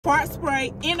Fart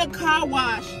spray in the car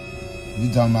wash.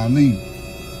 You talking about me?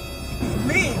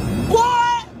 Me?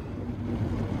 What?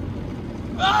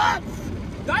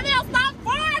 Darnell, stop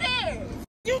farting!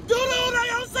 You do that on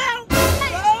yourself?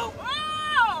 Bro!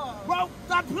 Oh. Bro,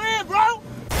 stop playing, bro!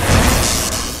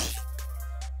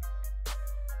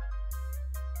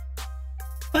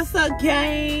 What's up,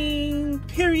 gang?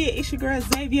 Period. It's your girl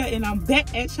Xavier, and I'm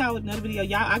back at y'all with another video.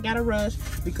 Y'all, I gotta rush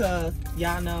because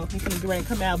y'all know he's gonna get ready to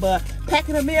come out. But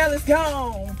packing the mail is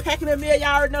gone. Packing the mail,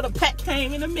 y'all already know the pack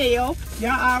came in the mail.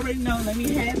 Y'all already know. Let me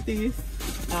have this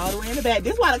all the way in the back.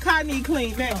 This is why the car need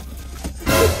clean now.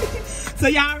 So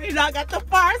y'all already know I got the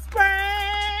fart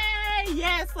spray.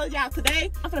 Yeah, so y'all,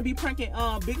 today I'm gonna be pranking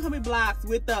Big Homie Blocks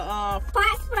with the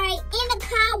fart spray in the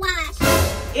car wash.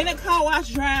 In the car wash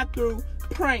drive-through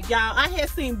prank, y'all. I had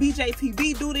seen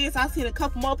BJTV do this. I seen a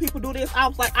couple more people do this. I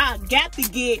was like, I got to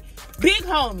get Big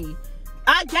Homie.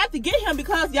 I got to get him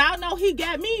because y'all know he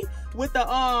got me with the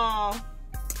car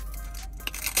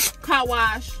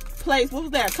wash place. What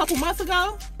was that, a couple months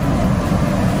ago?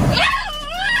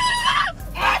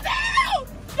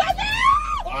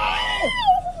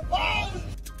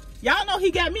 Y'all know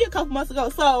he got me a couple months ago,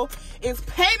 so it's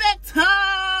payback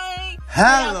time.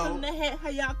 Hello. How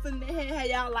y'all finna head? How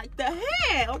y'all like the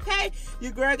head? Okay,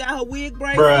 your girl got her wig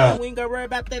braid. We ain't gonna worry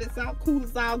about that. It's all cool.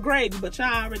 It's all gravy. But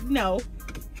y'all already know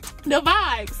the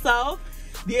vibe. So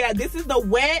yeah, this is the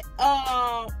wet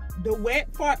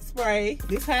fart spray.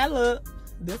 This how it look.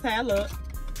 This how it look.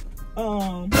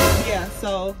 Yeah.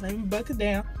 So let me buck it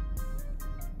down.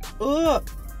 Ugh.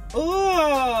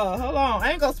 Oh, hold on.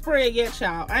 I ain't gonna spray it yet,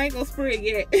 y'all. I ain't gonna spray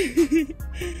it yet.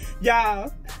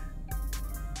 Y'all.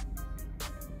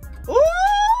 Ooh,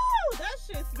 that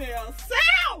shit smells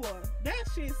sour. That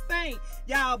shit stink.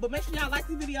 Y'all, but make sure y'all like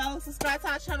the video, subscribe to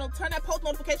our channel, turn that post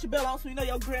notification bell on so you know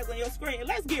your girl's on your screen. And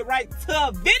let's get right to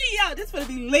the video. This gonna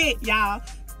be lit, y'all.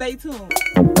 Stay tuned.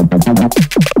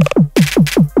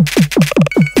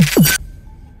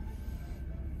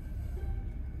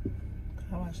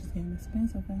 Getting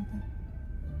expensive, ain't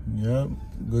it? Yep,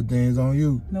 good things on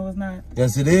you. No, it's not.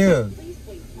 Yes, it is.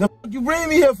 The fuck you bring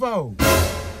me here for?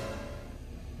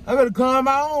 I gotta call in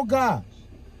my own car.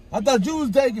 I thought you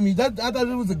was taking me. I thought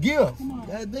it was a gift.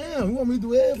 God damn, you want me to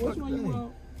do every fucking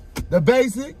thing? The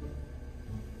basic.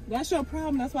 That's your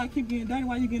problem. That's why I keep getting dirty.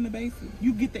 Why you getting the basic?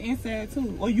 You get the inside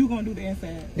too, or you gonna do the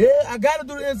inside? Yeah, I gotta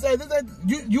do the inside. This ain't,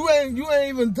 you ain't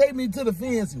even take me to the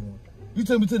fancy one. You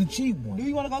took me to the cheap one. Do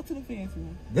you want to go to the fancy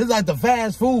one? This is like the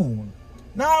fast food one.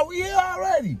 Nah, we here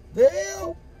already. The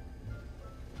hell?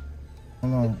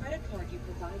 Hold on.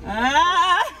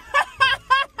 Ah!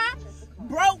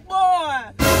 Broke boy.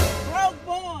 Broke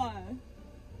boy.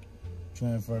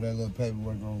 Transfer that little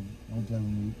paperwork over. Don't tell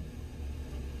me.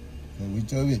 Okay, we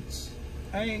your bitch.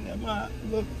 I ain't got my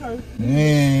little purse. You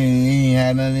ain't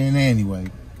had nothing in there anyway.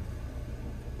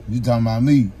 You talking about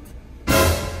me.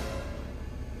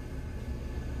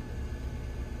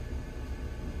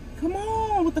 Come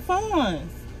on with the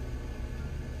funds.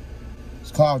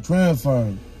 It's called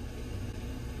transfer.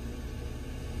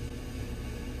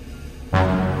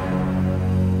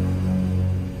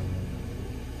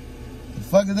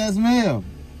 The fuck is that smell?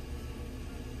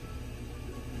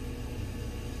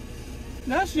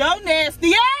 That's your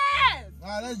nasty ass.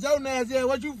 Nah, that's your nasty ass.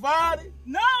 What, you farted?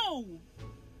 No.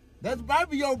 That's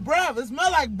probably your breath. It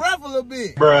smell like breath a little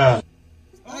bit. Bruh.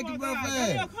 Like your breath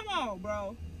ass. ass. Come on,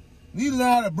 bro. You need to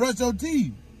learn how to brush your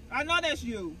teeth. I know that's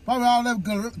you. Probably all them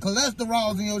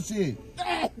cholesterols in your shit.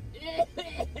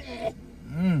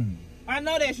 I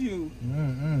know that's you.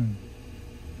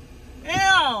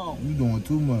 Ew. You doing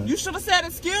too much. You should have said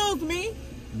excuse me.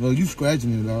 Well, you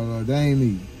scratching it, dog. That ain't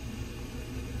me.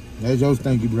 That's your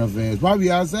stinky breath ass. Probably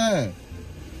outside.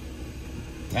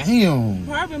 Damn.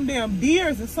 Probably them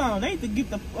beers or something. They need to get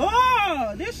the...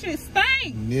 Oh, this shit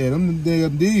stink. Yeah, them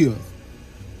damn deals.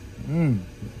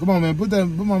 Come on, man. Put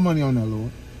my money on that,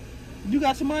 Lord. You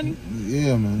got your money?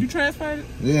 Yeah, man. You transferred it?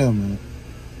 Yeah, man.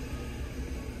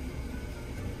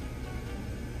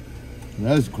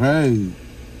 That's crazy.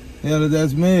 Hell did that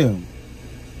smell?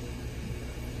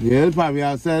 Yeah, it's probably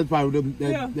outside. It's probably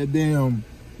that damn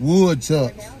wood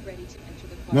chucks.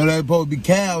 No, that's supposed to be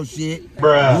cow shit.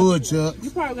 Bruh. Wood chucks. You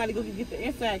probably got to go get the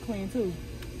inside clean, too.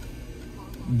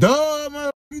 Duh, man.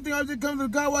 You think I just come to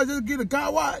the car wash just to get a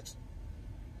car wash?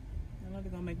 I know they're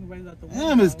going to make me raise up the window.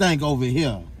 Damn, it stink over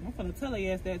here. I'm going to tell her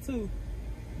ass that, too.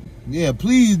 Yeah,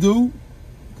 please do.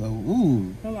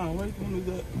 Ooh. Hold on, wait for me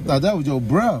to... I thought that was your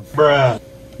breath. Bruh.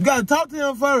 You got to talk to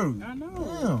him first. I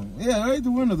know. Damn. Yeah, raise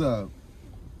the windows up.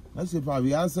 That shit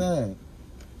probably outside.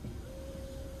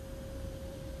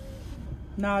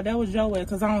 Nah, that was your way,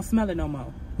 because I don't smell it no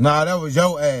more. Nah, that was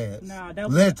your ass. Nah, that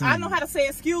was. Literally. I know how to say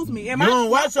excuse me. And you don't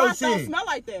wash your shit. Don't smell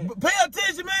like that. Pay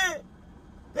attention, man.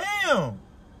 Damn.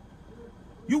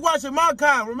 You washing my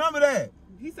car. Remember that.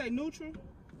 He say neutral.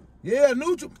 Yeah,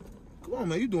 neutral. Come on,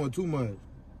 man. You doing too much.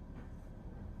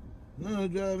 No,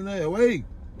 driving that. Wait.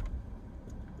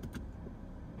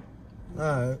 All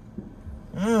right.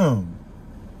 Damn.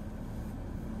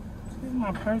 This is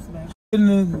my purse, man.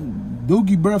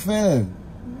 Dookie breath ass.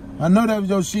 I know that was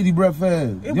your shitty breath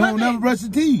ass. You don't never brush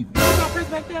your teeth. You got my purse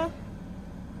back there?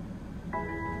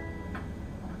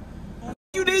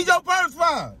 You need your purse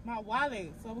for? My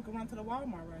wallet, so we can run to the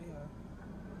Walmart right here.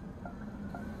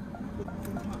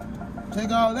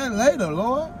 Take all that later,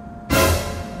 Lord.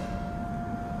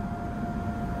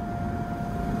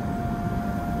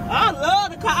 I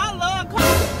love the car. I love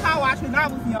car wash when I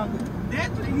was younger.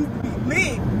 That shit used to be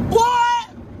lit. What?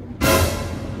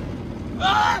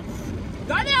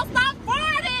 Darnell, stop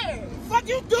farting! Fuck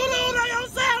you doodle on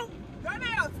yourself?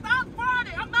 Darnell, stop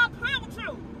farting! I'm not playing with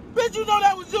you. Bitch, you know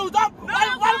that was you.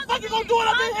 Why the fuck you gonna do it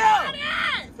up in here?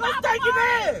 Stop taking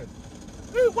ass.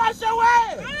 You wash your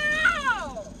ass.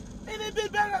 No. And this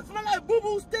bitch better smell like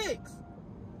boo-boo sticks.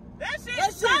 That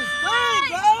shit stink,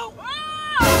 bro. Oh.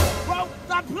 Bro,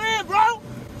 stop playing, bro.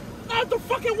 Out the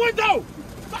fucking window.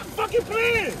 Stop fucking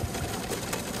playing.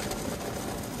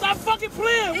 Stop fucking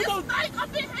playing. It's stink up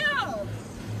in here.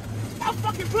 Stop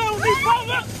fucking playing with me, bro.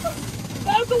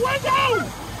 Out the window.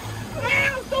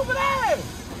 Damn, stupid ass.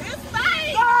 It's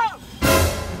stink. Stop.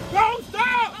 Don't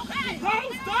stop. Okay.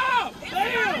 Don't stop. It's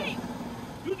Damn. stink.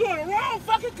 You doing the wrong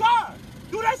fucking car.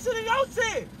 Do that shit in your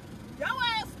shit. Your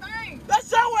ass stink.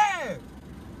 That's your ass.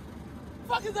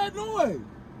 Fuck is that noise?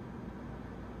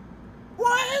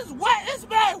 Boy, it's wet. It's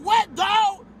bad wet,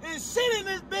 dog. And shit in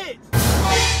this bitch.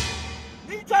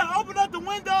 You trying to open up the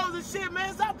windows and shit,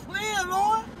 man. Stop playing,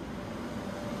 Lord.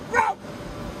 Bro.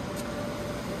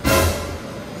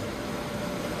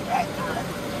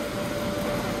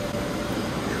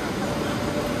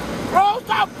 Bro,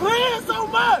 stop playing so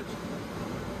much.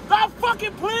 Stop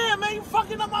fucking playing, man. You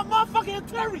fucking up my motherfucking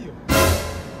interior.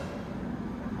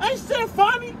 Ain't shit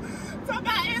funny. Talk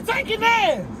about it. Taking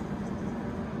ass.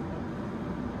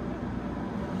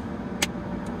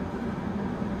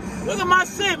 Look at my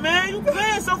shit, man. You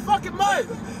playing so fucking much.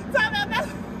 Talk about that.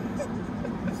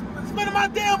 Spending my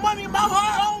damn money, my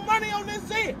hard-earned money on this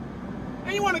shit.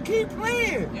 And you want to keep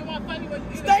playing. It wasn't funny when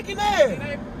you Stinking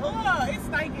ass. It's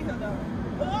stinking here, though.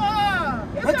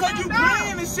 It's because you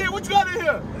playing and shit. What you got in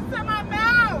here? It's in my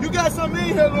mouth. You got something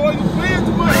in here, Lord. You playing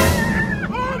too much.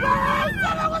 Oh, my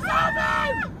God. Tell what's up,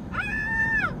 man.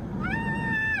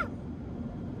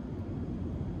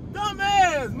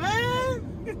 Dumbass, man.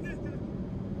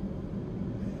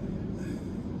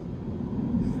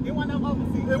 It wasn't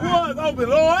open, see. It was open,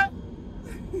 Lord.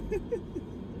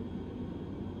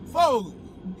 Folks,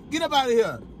 get up out of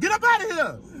here. Get up out of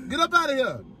here. Get up out of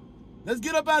here. Let's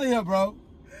get up out of here, bro.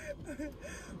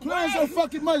 Playing so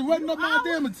fucking much, wetting up my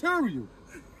damn material.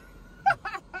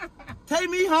 Take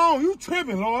me home. You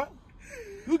tripping, Lord.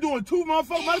 You doing too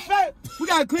motherfucking much fat. We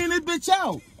gotta clean this bitch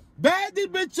out. Bag this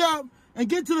bitch up and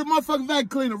get to the motherfucking vacuum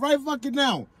cleaner right fucking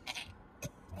now.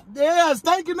 Yeah,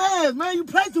 stinking ass, man. You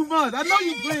play too much. I know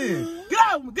you playing.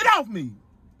 Get off me.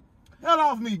 Hell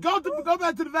off me. Go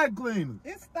back to the vacuum cleaner.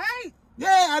 It stank.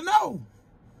 Yeah, I know.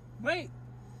 Wait,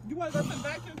 you want to go to the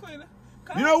vacuum cleaner?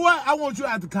 Come You know what? I want you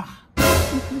out the car.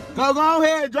 Go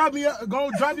ahead, drop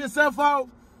yourself off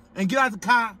and get out the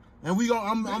car, and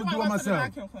I'm gonna do it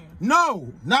myself.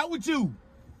 No, not with you,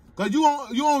 cause you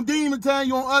on demon time,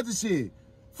 you on other shit.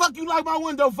 Fuck you like my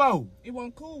window for? It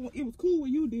wasn't cool. It was cool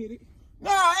when you did it.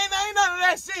 No, ain't none of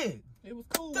that shit. It was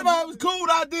cool. It was cool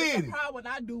that I did it. How would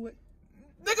I do it?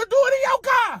 Nigga, do it in your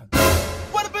car.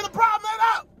 Would have been a problem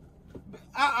at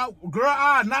all. Girl,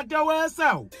 I'll knock your ass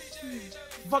out.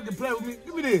 Fucking play with me.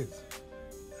 Give me this.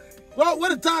 Well, where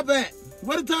the top at?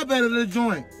 Where the top at of the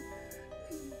joint?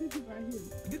 Right here.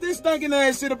 Get this stinking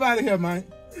ass shit up out of here, man.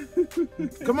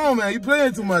 Come on, man. You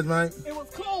playing too much, man. It was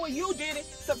cool when you did it.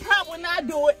 The problem when I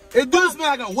do it. It do smell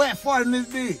like a wet fart in this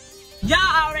bitch.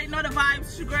 Y'all already know the vibes.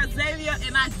 It's your girl Xavier,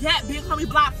 and I got Big Homie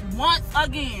Blocks once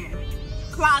again.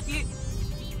 Clock it.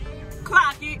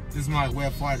 Clock it. This smell like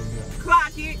wet fart in here.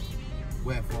 Clock it.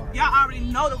 Wet fart. Y'all already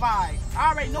know the vibes.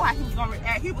 I already know how he was gonna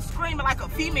react. He was screaming like a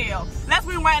female. Let's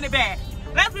rewind it back.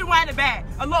 Let's rewind it back.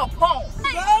 A little pulse.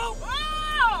 Bro,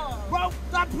 Oh. bro,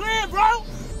 stop playing, bro.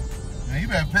 Man, you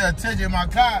better pay attention in my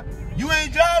car. You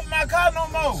ain't driving my car no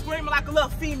more. Screaming like a little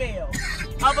female.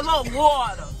 Of a little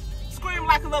water. Screaming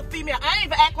like a little female. I ain't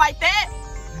even act like that.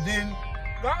 You didn't?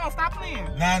 Girl, stop playing.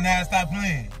 Nah, stop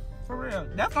playing. For real.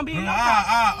 That's gonna be in your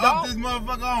car. Up this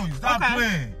motherfucker on you. Stop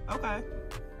playing. Okay.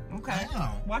 Okay.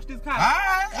 Damn. Watch this car.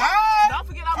 Alright. Don't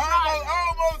forget I'm driving.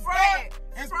 Almost spray it.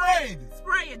 And spray it.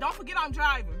 Spray it. Don't forget I'm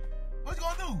driving. What you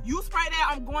gonna do? You spray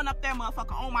that, I'm going up that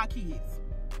motherfucker on my kids.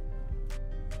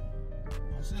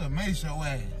 I should have made your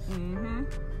ass. Mm-hmm.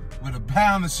 With a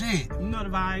pound of shit. You know the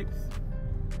vibes.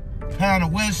 Pound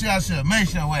of wet shit, I should have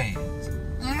made your ass.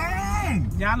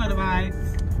 Y'all know the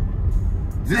vibes.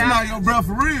 This is not your breath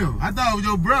for real. I thought it was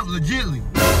your breath legitly.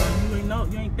 You ain't know,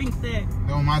 you ain't think that.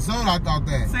 On my soul, I thought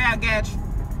that. Say I got you.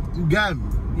 You got me.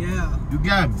 Yeah. You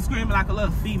got me. Screaming like a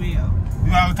little female.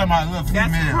 You always talking about a little female.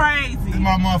 That's crazy. This is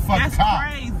my motherfucking car.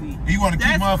 That's crazy. You want to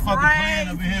keep motherfucking crazy. playing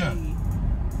over here.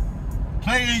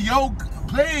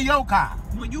 Play in your car.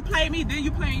 When you play me, then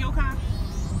you play in your car?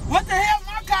 What the hell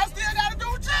my car still got to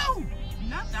do with you?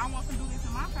 Nothing. I want to do this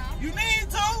in my car. You need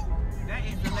to. That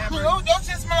is a Lamborghini. Your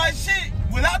shit smell like shit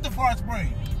without the fart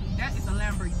spray. That is a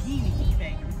Lamborghini,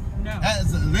 baby. No. That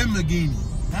is a Lamborghini.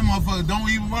 That motherfucker don't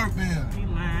even work there. You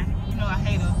lying. You know I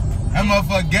hate her. That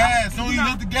motherfucker gas. Soon you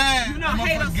lift the gas. You know that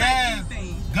haters motherfucker say gas.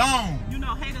 anything. Gone. You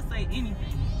know haters say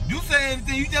anything. You say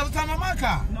anything. You just was talking about my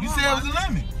car. No, you said it was a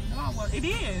lemon. No, it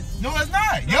is. No, it's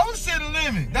not. Your shit a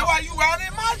lemon. That's why you riding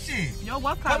in my shit. Yo,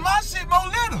 what car? But my shit more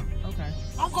litter. Okay.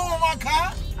 I'm going with my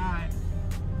car. Alright.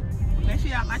 Make sure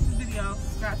y'all like this video,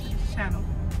 subscribe to this channel,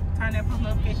 turn that post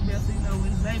notification bell so you know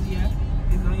when Xavier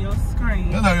is on your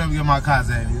screen. Let's hurry up and get my car,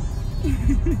 Xavier.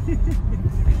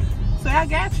 So I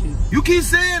got you. You keep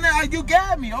saying that like you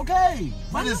got me, okay?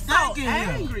 But it's stinking so here.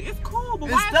 Angry. It's cool, but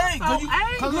It's why are you so angry.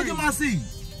 angry? Cause look at my seat.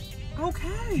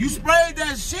 Okay. You sprayed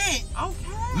that shit.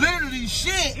 Okay. Literally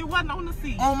shit. It wasn't on the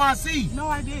seat. On my seat. No,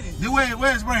 I didn't.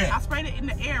 Where's spray I it? sprayed it in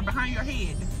the air behind your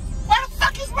head. What the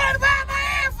fuck you spraying behind my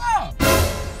head for?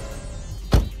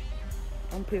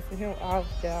 I'm pissing him off,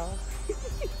 y'all.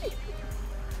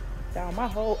 Y'all, my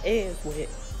whole ass wet.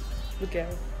 Look at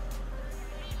him.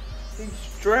 He's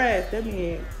stressed. That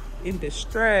man in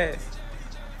distress.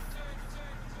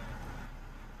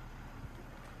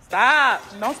 Stop.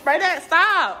 Don't spray that.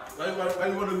 Stop. Why you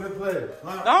want to play?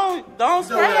 Don't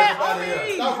spray that on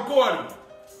me. Stop recording.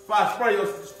 If I spray your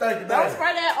stinking Don't ass.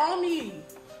 spray that on me.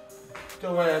 Get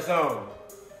your ass on.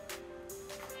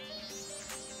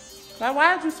 Like,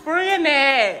 why did you spraying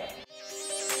that?